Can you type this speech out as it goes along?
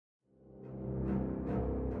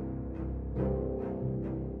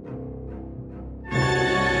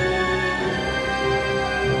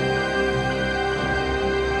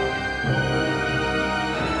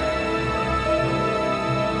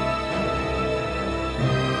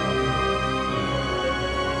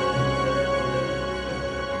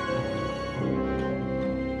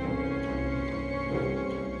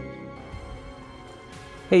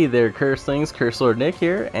Hey there, Curselings, Curse Lord Nick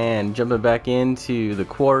here, and jumping back into the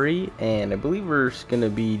Quarry, and I believe we're going to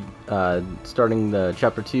be starting the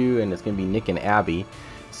chapter 2, and it's going to be Nick and Abby.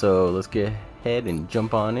 So let's get ahead and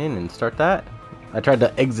jump on in and start that. I tried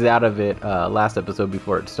to exit out of it last episode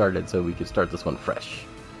before it started so we could start this one fresh.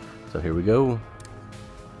 So here we go.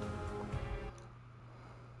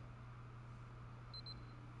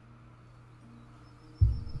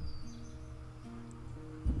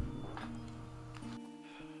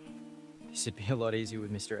 This would be a lot easier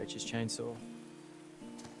with Mr. H's chainsaw.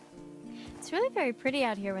 It's really very pretty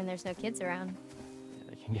out here when there's no kids around. Yeah,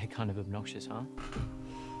 they can get kind of obnoxious, huh?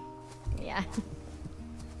 Yeah.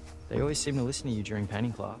 They always seem to listen to you during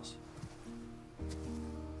painting class.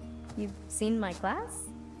 You've seen my class?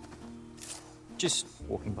 Just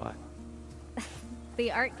walking by.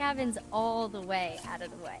 The art cabin's all the way out of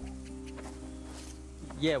the way.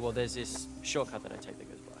 Yeah, well, there's this shortcut that I take that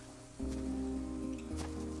goes by.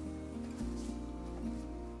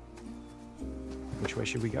 Which way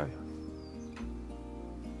should we go?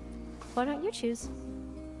 Why don't you choose?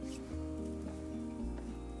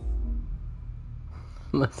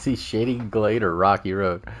 Let's see, Shady Glade or Rocky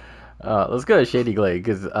Road. Let's go to Shady Glade,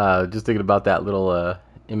 because just thinking about that little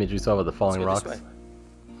image we saw with the falling rocks. This way.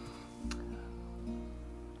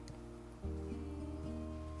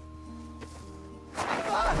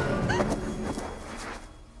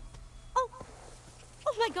 Oh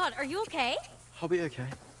my god, are you okay? I'll be okay.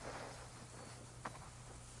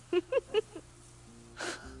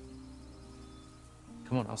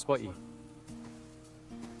 Come on, I'll spot you.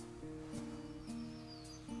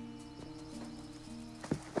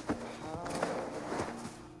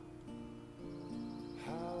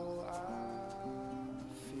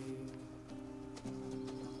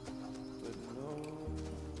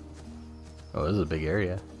 Oh, this is a big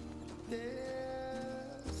area.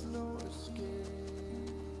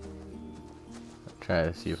 Try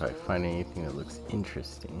to see if I find anything that looks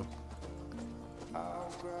interesting.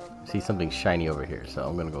 I see something shiny over here, so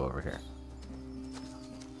I'm gonna go over here.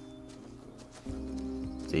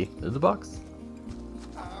 See, there's the box.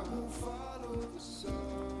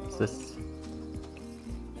 What's this?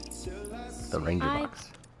 The ranger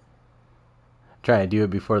box. Try to do it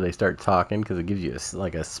before they start talking, because it gives you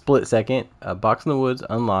like a split second. A box in the woods,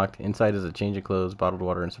 unlocked. Inside is a change of clothes, bottled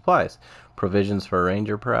water, and supplies. Provisions for a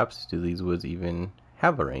ranger, perhaps? Do these woods even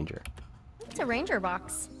have a ranger? It's a ranger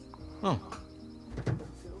box. Oh.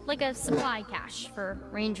 Like a supply cache for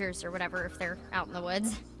rangers or whatever if they're out in the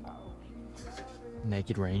woods.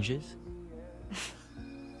 Naked rangers?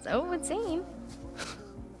 So it would seem.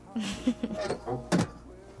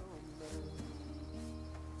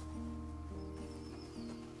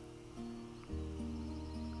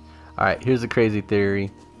 Alright, here's a crazy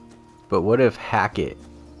theory. But what if Hackett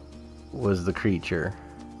was the creature?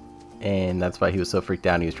 And that's why he was so freaked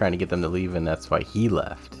out and he was trying to get them to leave, and that's why he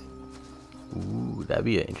left. Ooh, that'd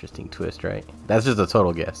be an interesting twist, right? That's just a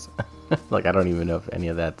total guess. Like, I don't even know if any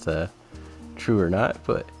of that's true or not,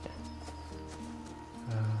 but...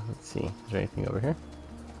 let's see. Is there anything over here?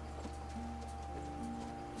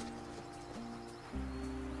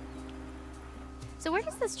 So where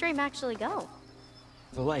does the stream actually go?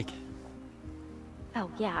 The lake.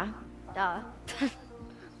 Oh, yeah. Duh.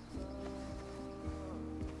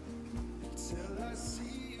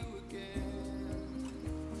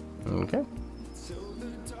 Okay.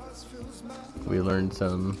 We learned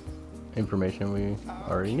some information we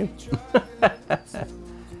already knew.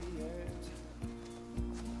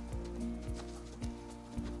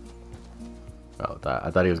 Oh,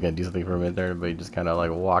 I thought he was going to do something for a minute there, but he just kind of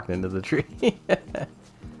like walked into the tree.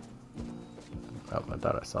 Oh, I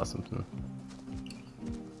thought I saw something.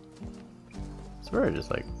 I swear I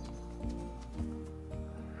just like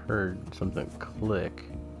heard something click.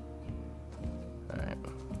 Alright.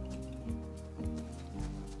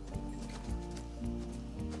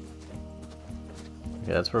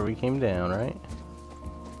 Okay, that's where we came down, right?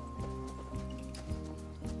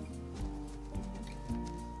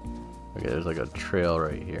 Okay, there's like a trail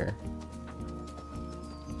right here.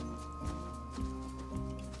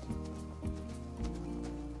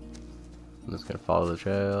 I'm just gonna follow the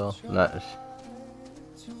trail. Not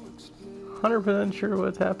 100% sure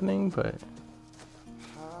what's happening, but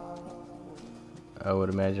I would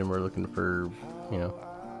imagine we're looking for, you know,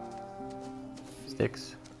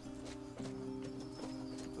 sticks.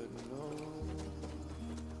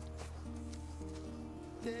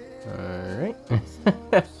 Alright.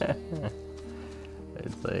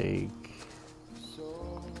 It's like...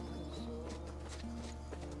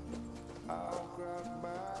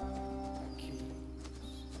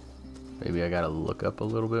 Maybe I gotta look up a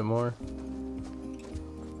little bit more.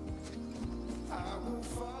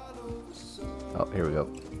 Oh, here we go.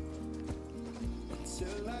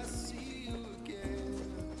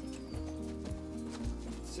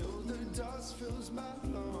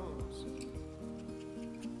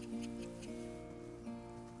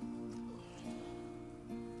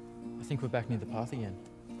 I think we're back near the path again.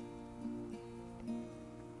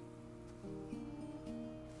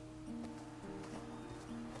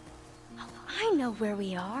 Oh, I know where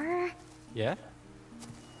we are. Yeah?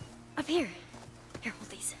 Up here. Here, hold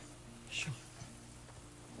these. Sure.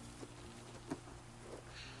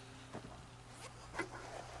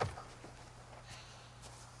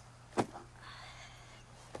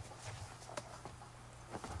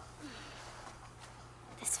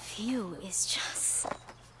 This view is just...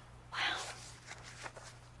 wow.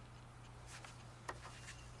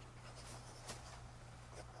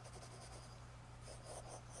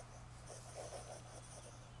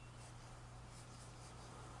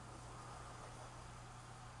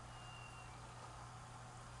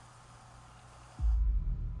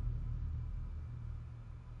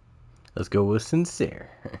 Let's go with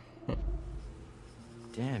sincere.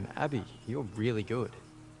 Damn, Abby, you're really good.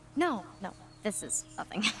 No, this is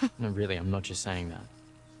nothing. No, really, I'm not just saying that.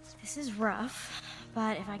 This is rough,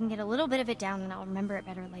 but if I can get a little bit of it down, then I'll remember it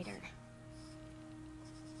better later.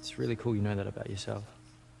 It's really cool you know that about yourself.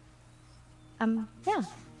 Yeah.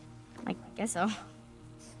 I guess so.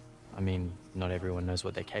 I mean, not everyone knows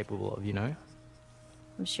what they're capable of, you know?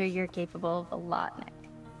 I'm sure you're capable of a lot, Nick.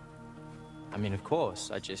 I mean, of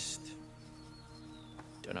course, I just...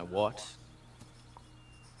 don't know what.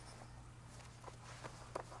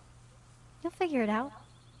 You'll figure it out.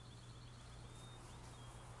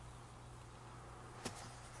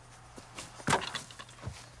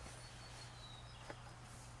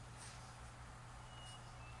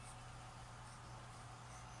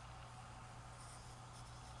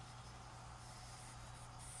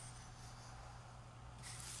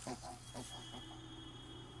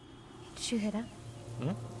 Did you hear that?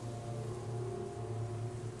 Hmm?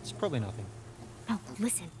 It's probably nothing. No,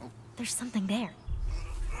 listen. There's something there.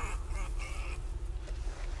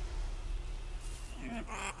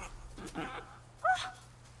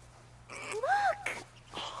 Look!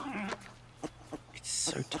 It's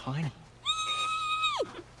so tiny.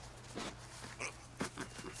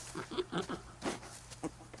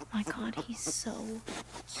 My God, he's so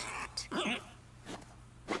cute.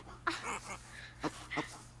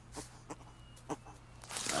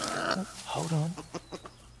 Hold on.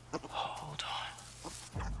 Hold on.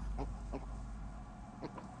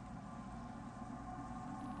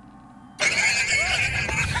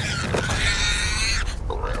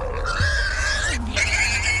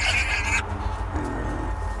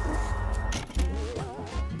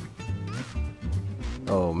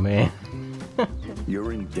 Oh man.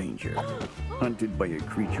 You're in danger. Hunted by a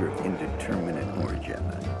creature of indeterminate origin.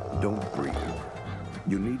 Don't breathe.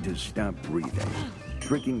 You need to stop breathing,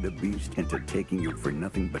 tricking the beast into taking you for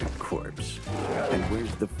nothing but a corpse. And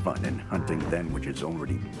where's the fun in hunting that which is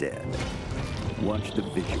already dead? Watch the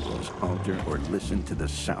visuals alter or listen to the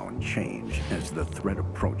sound change as the threat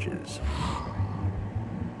approaches.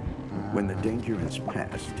 When the danger is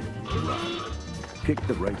past, run. Pick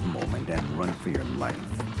the right moment and run for your life.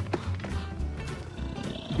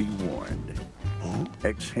 Be warned.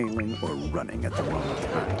 Exhaling or running at the wrong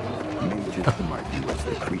time may just mark you as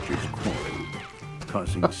the creature's quarry,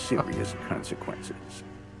 causing serious consequences.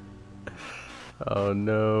 Oh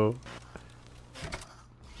no.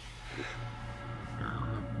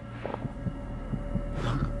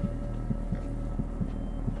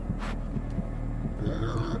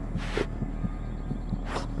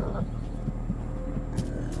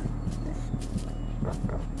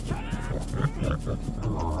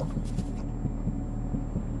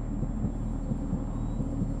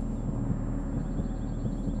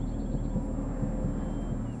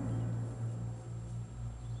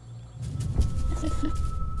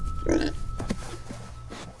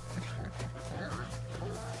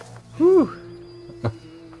 Whew.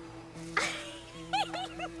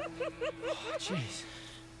 Jeez.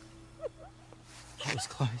 That was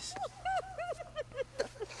close.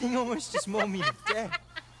 Thing almost just mauled me to death.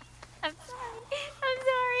 I'm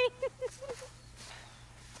sorry.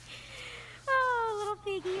 Oh, little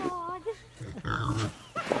piggy hog.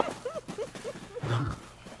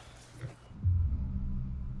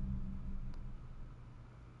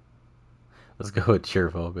 Let's go with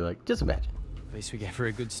cheerful. I'll be like, just imagine. At least we gave her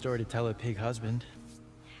a good story to tell her pig husband.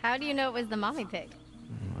 How do you know it was the mommy pig?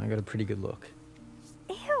 I got a pretty good look.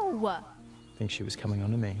 Ew. Think she was coming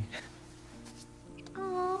on to me.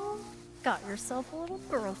 Oh, got yourself a little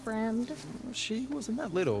girlfriend. She wasn't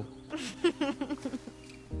that little.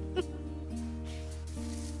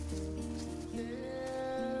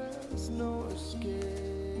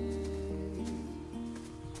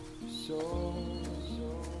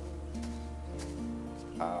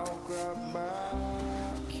 I'll grab my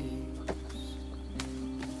keys.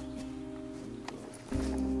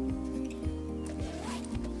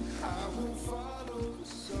 I will follow the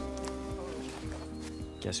sun.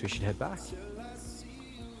 Guess we should head back.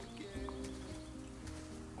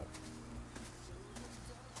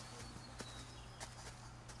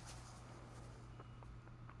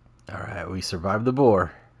 Alright, we survived the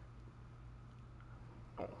boar.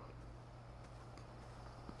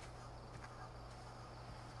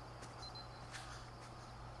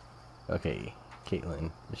 Okay,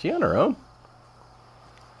 Caitlin. Is she on her own?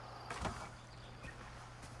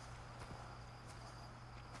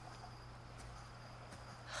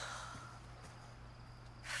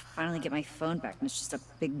 Finally get my phone back and it's just a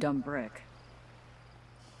big dumb brick.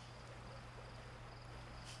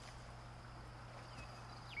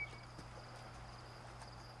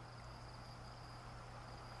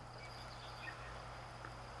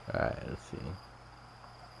 Alright, let's see.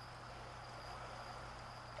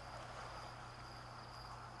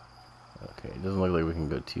 Okay, it doesn't look like we can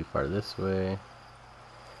go too far this way.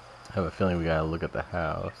 I have a feeling we gotta look at the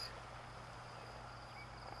house.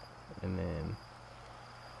 And then...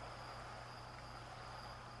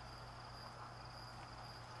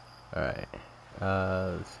 Alright,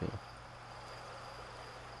 let's see.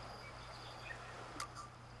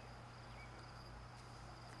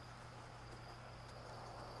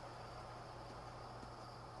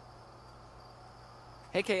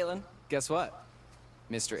 Hey, Caitlin, guess what?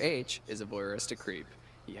 Mr. H is a voyeuristic creep.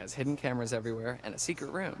 He has hidden cameras everywhere and a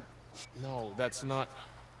secret room. No, that's not...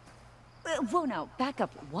 Whoa, now, back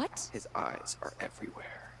up. What? His eyes are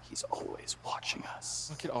everywhere. He's always watching us.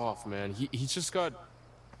 Knock it off, man. He's just got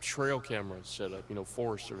trail cameras set up, you know,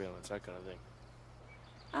 forest surveillance, that kind of thing.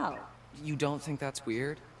 Oh. You don't think that's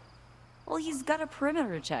weird? Well, he's got a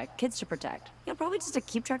perimeter to check, kids to protect. You know, probably just to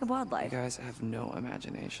keep track of You wildlife. guys have no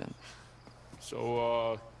imagination.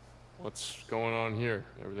 So, what's going on here?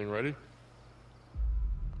 Everything ready?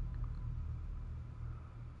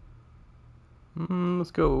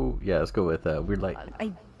 Let's go. Yeah, let's go with weird light.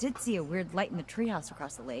 I did see a weird light in the treehouse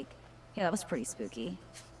across the lake. Yeah, that was pretty spooky.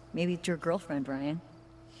 Maybe it's your girlfriend, Brian.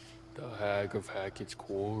 The Hag of Hackett's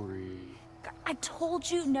Quarry. I told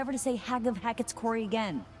you never to say Hag of Hackett's Quarry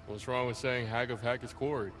again. What's wrong with saying Hag of Hackett's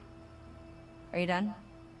Quarry? Are you done?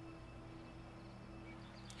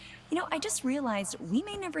 You know, I just realized we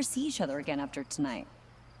may never see each other again after tonight.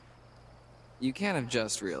 You can't have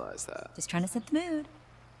just realized that. Just trying to set the mood.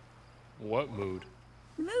 What mood?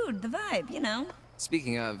 The mood, the vibe, you know.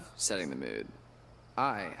 Speaking of setting the mood,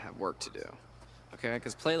 I have work to do. Okay?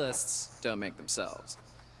 Because playlists don't make themselves.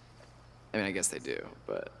 I mean, I guess they do,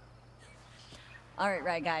 but... All right,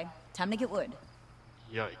 right guy. Time to get wood.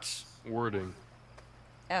 Yikes. Wording.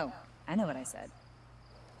 Oh, I know what I said.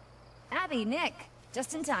 Abby, Nick,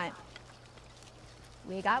 just in time.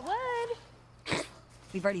 We got wood.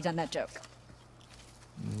 We've already done that joke.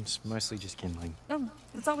 It's mostly just kindling. Oh,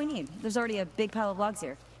 that's all we need. There's already a big pile of logs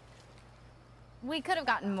here. We could have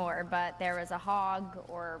gotten more, but there was a hog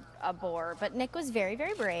or a boar. But Nick was very,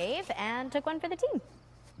 very brave and took one for the team.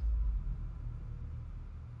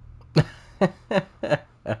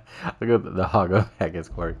 Look at the hog of Hackett's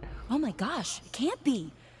Quarry. Oh my gosh, it can't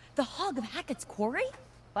be. The Hog of Hackett's Quarry?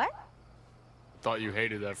 What? Thought you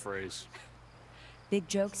hated that phrase. Big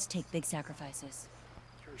jokes take big sacrifices.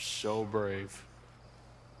 You're so brave.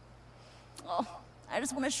 Oh, I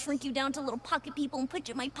just want to shrink you down to little pocket people and put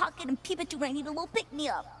you in my pocket and peep at you when I need a little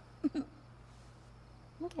pick-me-up.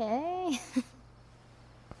 Okay.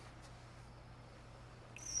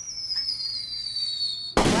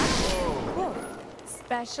 Whoa.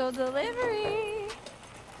 Special delivery.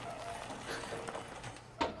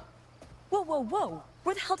 Whoa, whoa, whoa.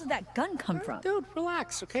 Where the hell did that gun come from? Dude,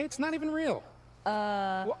 relax, okay? It's not even real.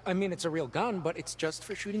 Well, I mean, it's a real gun, but it's just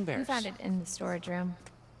for shooting bears. We found it in the storage room.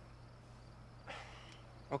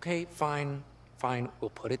 Okay, fine. Fine, we'll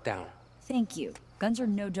put it down. Thank you. Guns are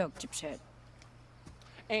no joke, dipshit.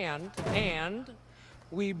 And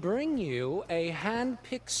we bring you a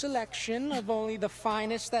hand-picked selection of only the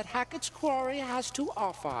finest that Hackett's Quarry has to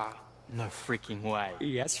offer. No freaking way.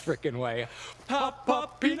 Yes, frickin' way. Pop,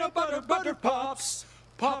 pop, peanut butter, butter pops.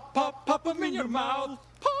 Pop, pop, pop 'em in your mouth.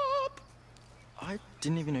 Pop! I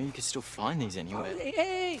didn't even know you could still find these anywhere.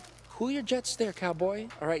 Hey, cool your jets there, cowboy.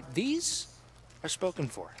 All right, these are spoken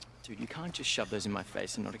for. Dude, you can't just shove those in my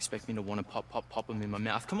face and not expect me to want to pop them in my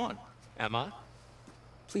mouth. Come on. Emma,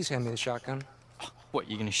 please hand me the shotgun. What,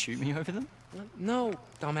 you gonna shoot me over them? No,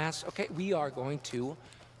 dumbass. Okay, we are going to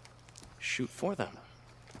shoot for them.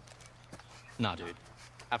 Nah, dude.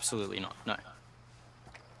 Absolutely not. No.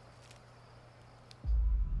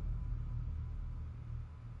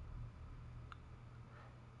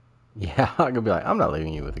 Yeah, I'm gonna be like, I'm not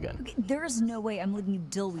leaving you with a gun. Okay, there is no way I'm leaving you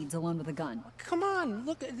dillweeds alone with a gun. Come on,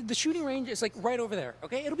 look, the shooting range is like right over there,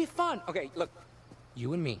 okay? It'll be fun. Okay, look,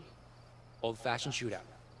 you and me, old-fashioned shootout.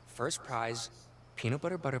 First prize, peanut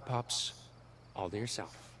butter pops, all to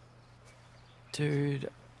yourself. Dude,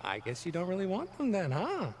 I guess you don't really want them then,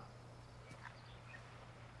 huh?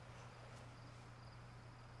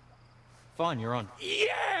 fine, you're on.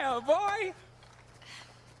 Yeah, boy!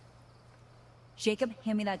 Jacob,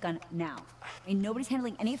 hand me that gun now. I mean, nobody's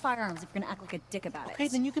handling any firearms if you're gonna act like a dick about it. Okay,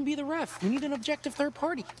 then you can be the ref. We need an objective third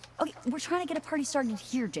party. Okay, we're trying to get a party started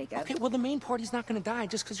here, Jacob. Okay, well, the main party's not gonna die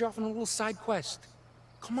just because you're off on a little side quest.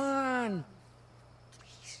 Come on.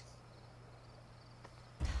 Please.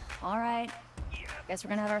 All right. Guess we're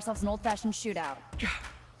gonna have ourselves an old-fashioned shootout.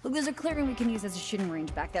 Look, there's a clearing we can use as a shooting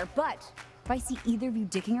range back there, but if I see either of you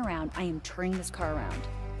dicking around, I am turning this car around.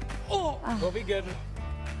 Oh, we'll be good.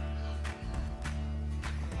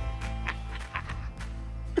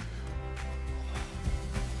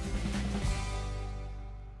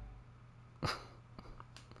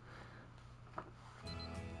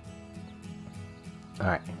 All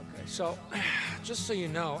right. Okay, so, just so you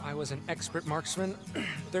know, I was an expert marksman,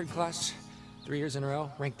 third class, 3 years in a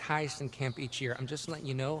row, ranked highest in camp each year. I'm just letting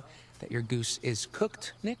you know that your goose is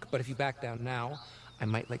cooked, Nick, but if you back down now, I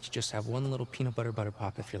might let you just have one little peanut butter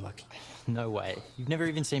pop if you're lucky. No way. You've never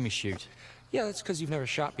even seen me shoot. Yeah, that's because you've never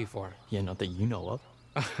shot before. Yeah, not that you know of.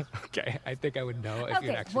 Okay, I think I would know if you'd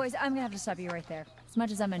Okay, actually... boys, I'm gonna have to stop you right there. As much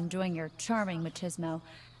as I'm enjoying your charming machismo,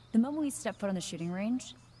 the moment we step foot on the shooting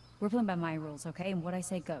range, we're playing by my rules, okay? And what I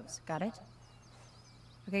say goes. Got it?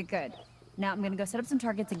 Okay, good. Now I'm gonna go set up some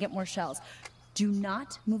targets and get more shells. Do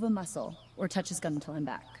not move a muscle or touch his gun until I'm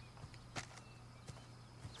back.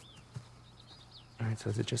 All right,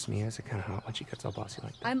 so is it just me, or is it kind of hot when she gets all bossy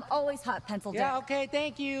like that? I'm always hot, pencil Yeah, dick. okay,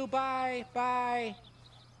 thank you. Bye, bye.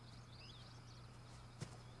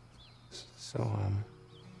 So,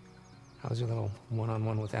 how's your little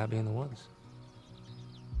one-on-one with Abby in the woods?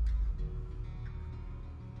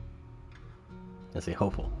 Let's say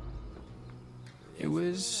hopeful. It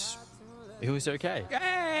was okay.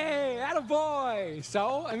 Hey, attaboy!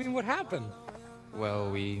 So, I mean, what happened?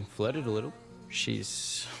 Well, we flirted a little.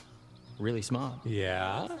 She's really smart.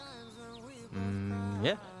 Yeah?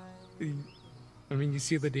 Yeah. I mean, you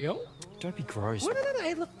see the deal? Don't be gross. No,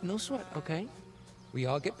 hey, look, no sweat, okay? We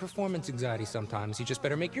all get performance anxiety sometimes. You just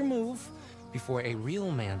better make your move before a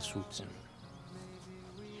real man swoops in.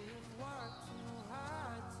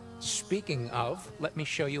 Speaking of, let me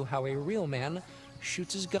show you how a real man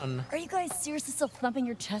shoots his gun. Are you guys seriously still thumping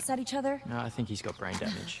your chests at each other? No, I think he's got brain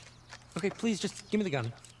damage. Okay, please, just give me the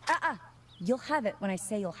gun. You'll have it when I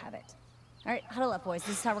say you'll have it. All right, huddle up, boys.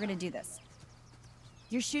 This is how we're gonna do this.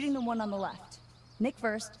 You're shooting the one on the left. Nick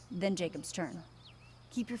first, then Jacob's turn.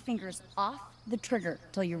 Keep your fingers off the trigger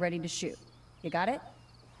till you're ready to shoot. You got it?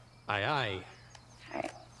 Aye, aye. All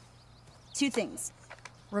right. 2 things.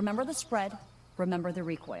 Remember the spread, remember the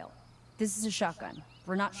recoil. This is a shotgun.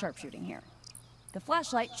 We're not sharpshooting here. The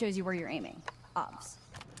flashlight shows you where you're aiming. Obs.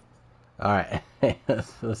 All right.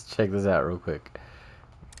 Let's check this out real quick.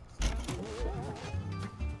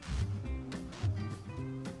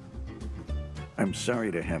 I'm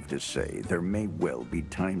sorry to have to say, there may well be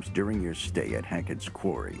times during your stay at Hackett's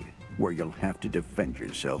Quarry where you'll have to defend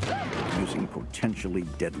yourself using potentially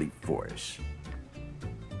deadly force.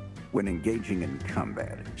 When engaging in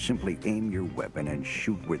combat, simply aim your weapon and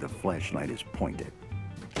shoot where the flashlight is pointed.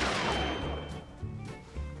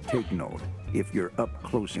 Take note, if you're up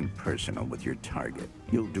close and personal with your target,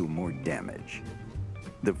 you'll do more damage.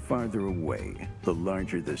 The farther away, the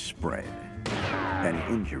larger the spread, and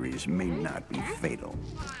injuries may not be fatal.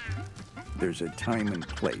 There's a time and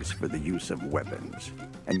place for the use of weapons,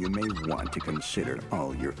 and you may want to consider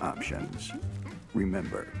all your options.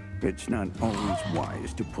 Remember, it's not always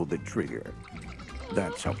wise to pull the trigger.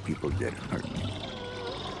 That's how people get hurt.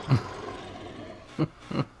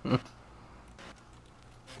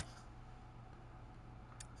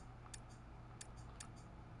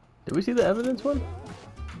 Did we see the evidence one?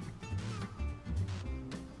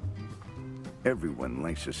 Everyone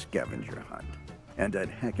likes a scavenger hunt, and at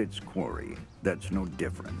Hackett's Quarry, that's no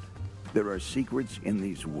different. There are secrets in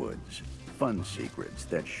these woods, fun secrets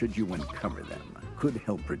that, should you uncover them, could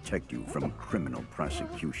help protect you from criminal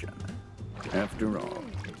prosecution. After all,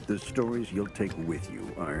 the stories you'll take with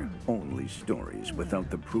you are only stories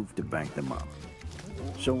without the proof to back them up.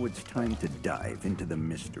 So it's time to dive into the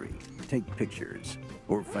mystery, take pictures,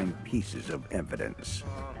 or find pieces of evidence.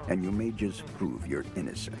 and you may just prove your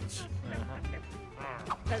innocence.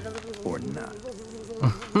 Or not.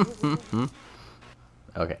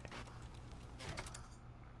 Okay.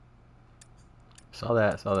 Saw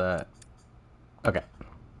that. Okay.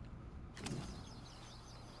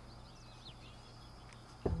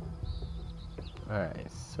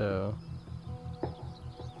 Alright, so...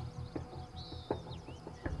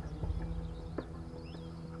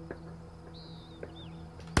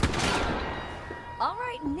 All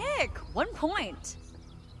right, Nick, 1 point.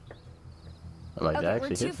 I'm like, Okay, that we're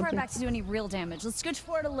actually too hit far something? back to do any real damage. Let's scooch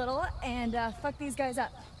forward a little and fuck these guys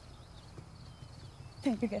up.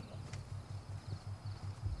 You're good.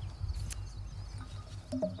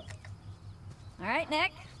 All right,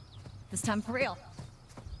 Nick. This time for real.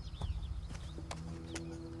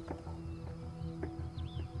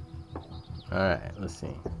 Alright, let's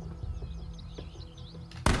see.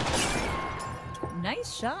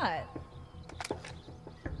 Nice shot.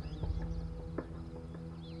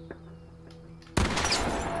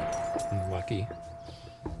 Lucky.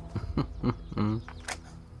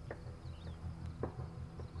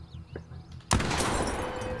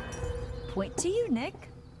 Point to you, Nick.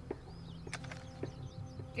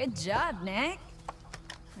 Good job, Nick.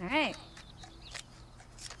 All right.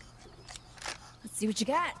 Let's see what you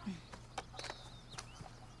got.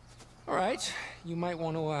 All right, you might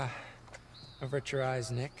want to avert your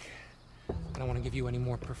eyes, Nick. I don't want to give you any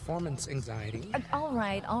more performance anxiety. All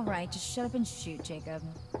right. Just shut up and shoot, Jacob.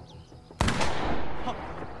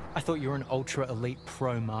 I thought you were an ultra elite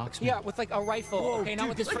pro marksman. Yeah, with like a rifle, okay, not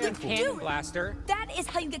with this freaking cannon Dude, blaster. That is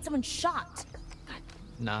how you get someone shot.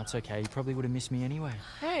 Nah, it's okay. You probably would have missed me anyway.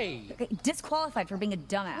 Hey! Okay, disqualified for being a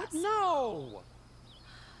dumbass. No!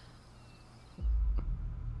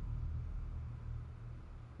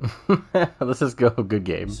 Let's just go. Good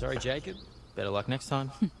game. Sorry, Jacob. Better luck next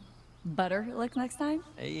time. Butter lick next time?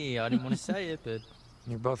 Hey, I didn't want to say it, but...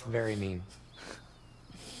 You're both very mean.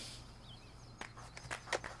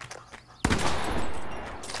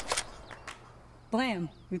 Blam.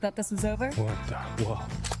 We thought this was over? What the? Whoa.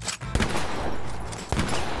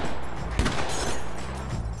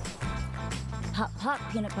 Pop, pop,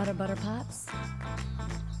 peanut butter, butter pops.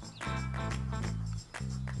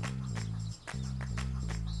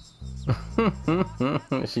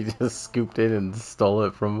 She just scooped it and stole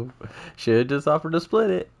it from him. Should have just offered to split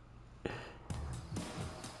it.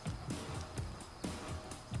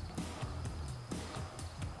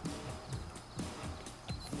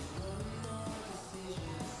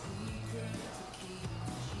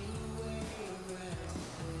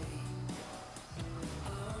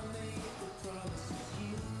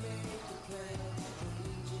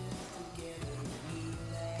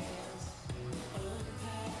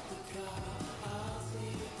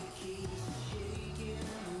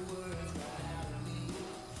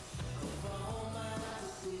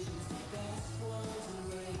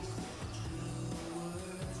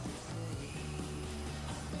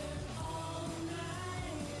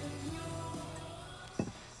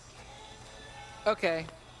 Okay.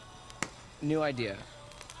 New idea.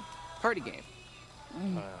 Party game.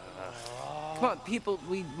 Come on, people,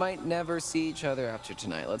 we might never see each other after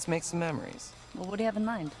tonight. Let's make some memories. Well, what do you have in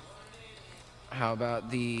mind? How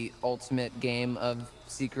about the ultimate game of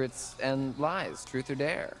secrets and lies, truth or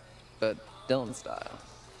dare, but Dylan style?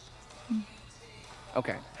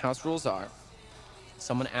 Okay, house rules are,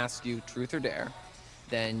 someone asks you truth or dare,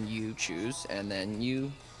 then you choose, and then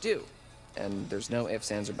you do. And there's no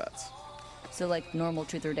ifs, ands, or buts. So, like, normal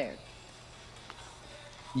truth or dare.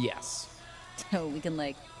 Yes. So we can,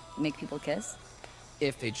 like, make people kiss?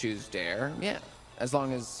 If they choose dare, yeah. As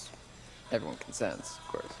long as everyone consents, of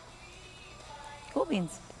course. Cool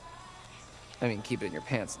beans. I mean, keep it in your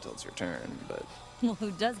pants until it's your turn, but... Well,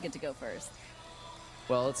 who does get to go first?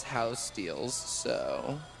 Well, it's house deals,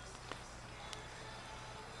 so...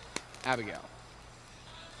 Abigail.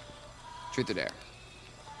 Truth or dare?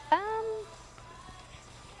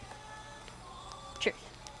 Truth.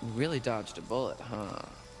 You really dodged a bullet, huh?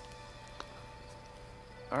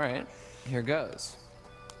 Alright, here goes.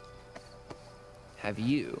 Have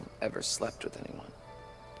you ever slept with anyone?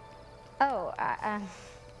 Oh, I...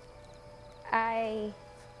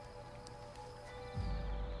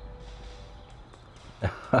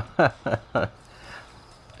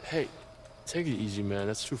 Hey, take it easy, man.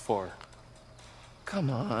 That's too far. Come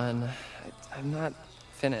on. I'm not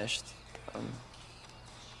finished.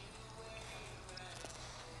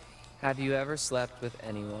 Have you ever slept with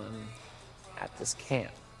anyone at this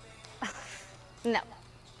camp? No.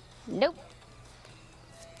 Nope.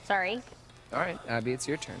 Sorry. Alright, Abby, it's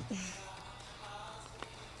your turn.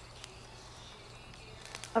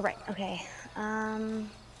 All right, okay.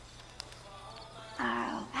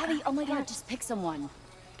 Abby, oh my god, just pick someone.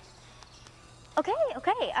 Okay.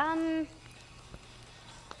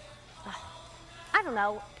 I don't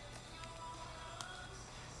know.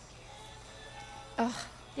 Ugh,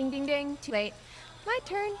 ding ding ding, too late. My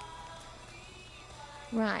turn.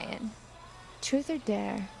 Ryan, truth or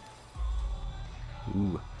dare?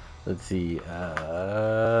 Ooh, let's see.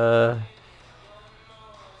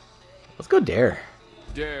 Let's go dare.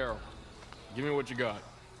 Dare. Give me what you got.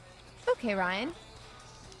 Okay, Ryan.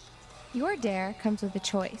 Your dare comes with a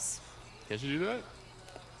choice. Can't you do that?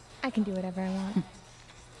 I can do whatever I want.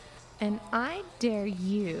 And I dare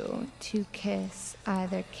you to kiss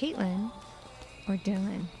either Caitlin or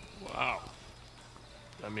Dylan. Wow.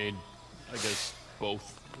 I mean, I guess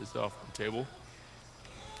both is off the table.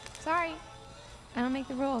 Sorry, I don't make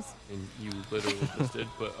the rules. And you literally just did,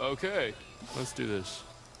 but okay. Let's do this.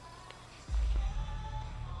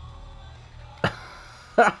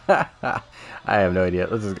 I have no idea.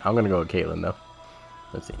 I'm gonna go with Caitlin though.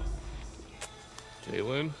 Let's see.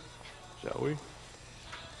 Caitlin, shall we?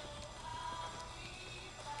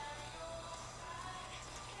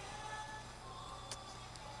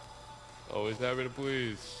 Always happy to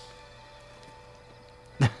please.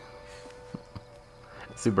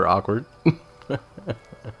 Super awkward.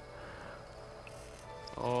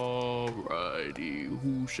 Alrighty,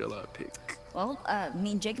 who shall I pick? Well,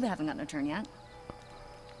 me and Jacob haven't gotten a turn yet.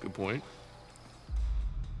 Good point.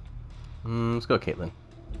 Let's go Caitlin.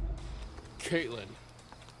 Caitlin,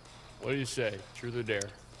 what do you say? Truth or dare?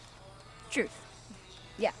 Truth.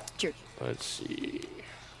 Yeah, truth. Let's see.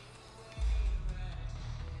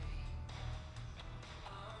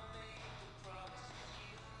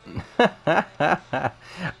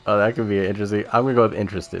 Oh, that could be interesting. I'm gonna go with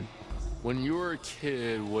interested. When you were a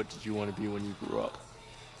kid, what did you want to be when you grew up?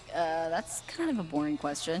 That's kind of a boring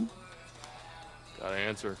question. Gotta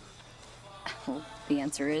answer. Well, the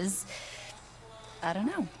answer is, I don't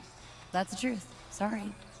know. That's the truth.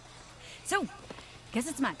 Sorry. So, guess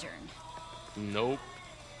it's my turn. Nope.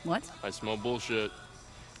 What? I smell bullshit.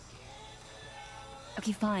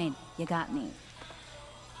 Okay, fine. You got me.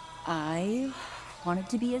 I wanted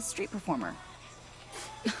to be a street performer.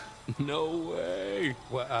 No way.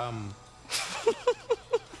 What,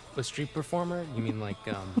 a street performer? You mean like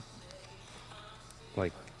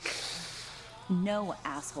No,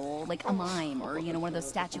 asshole. Like a mime, or, one of those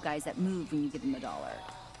statue guys that move when you give them $1.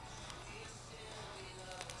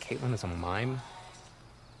 Caitlin is a mime?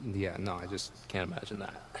 Yeah, no, I just can't imagine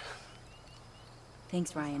that.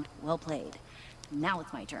 Thanks, Ryan. Well played. Now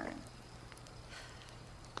it's my turn.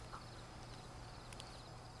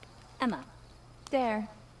 Emma. Dare.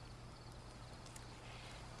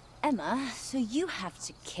 Emma, so you have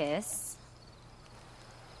to kiss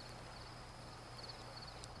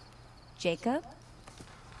Jacob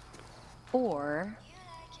or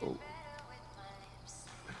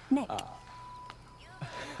Nick.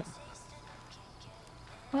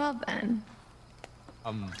 Well then.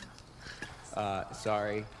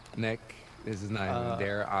 Sorry, Nick. This is not even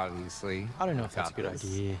dare, obviously. I don't know if that's a good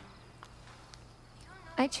idea.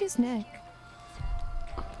 I choose Nick.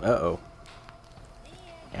 Uh-oh.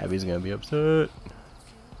 Abby's gonna be upset.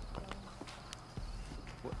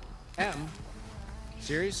 Em?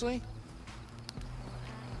 Seriously?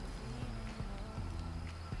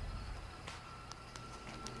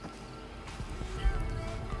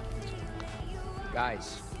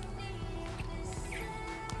 Guys.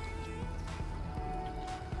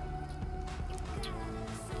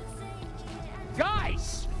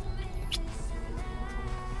 Guys!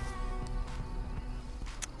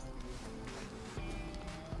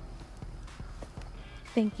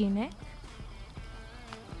 Thank you, Nick.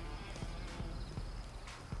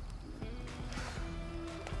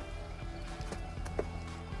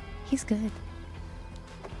 He's good.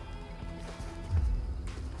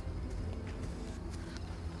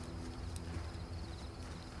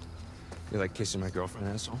 You like kissing my girlfriend,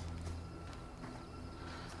 asshole?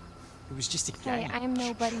 It was just a Hey, game. I am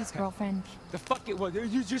nobody's girlfriend. The fuck it was.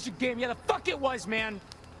 It was just a game. Yeah, the fuck it was, man.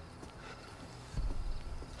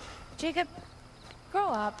 Jacob, grow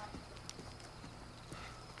up.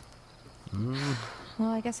 Well,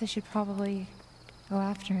 I guess I should probably go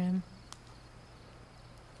after him.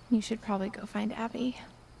 You should probably go find Abby.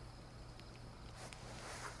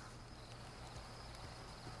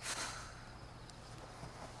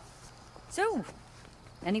 So,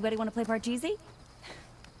 anybody want to play Parcheesi?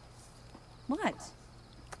 What?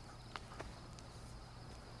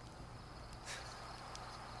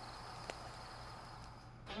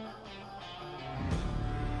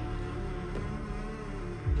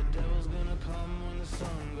 The devil's gonna come when the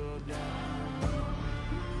sun goes down.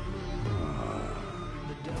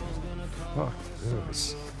 Fuck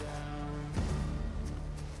this.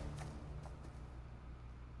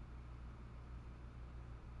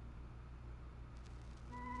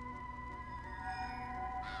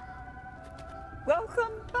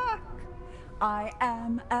 Welcome back. I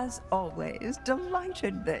am, as always,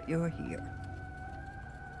 delighted that you're here.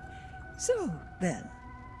 So, then,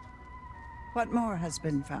 what more has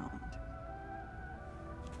been found?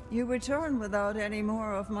 You return without any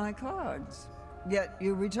more of my cards. Yet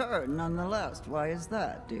you return nonetheless. Why is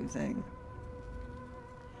that, do you think?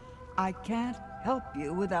 I can't help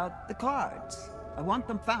you without the cards. I want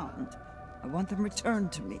them found. I want them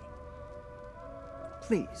returned to me.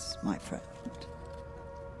 Please, my friend.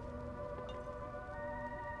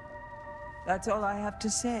 That's all I have to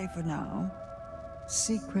say for now.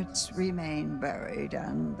 Secrets remain buried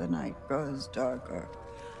and the night grows darker.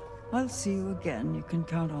 I'll see you again, you can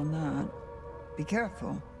count on that. Be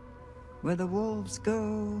careful. Where the wolves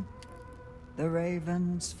go, the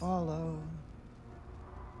ravens follow.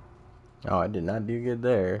 Oh, I did not do good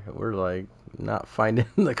there. We're like not finding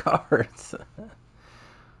the cards.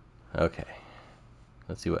 Okay.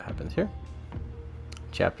 Let's see what happens here.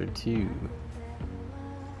 Chapter 2.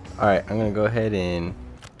 Alright, I'm going to go ahead and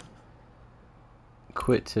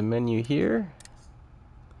quit to menu here.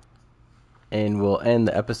 And we'll end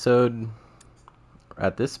the episode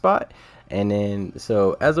at this spot. And then,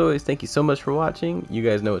 so as always, thank you so much for watching. You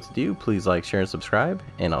guys know what to do. Please like, share, and subscribe.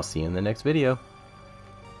 And I'll see you in the next video.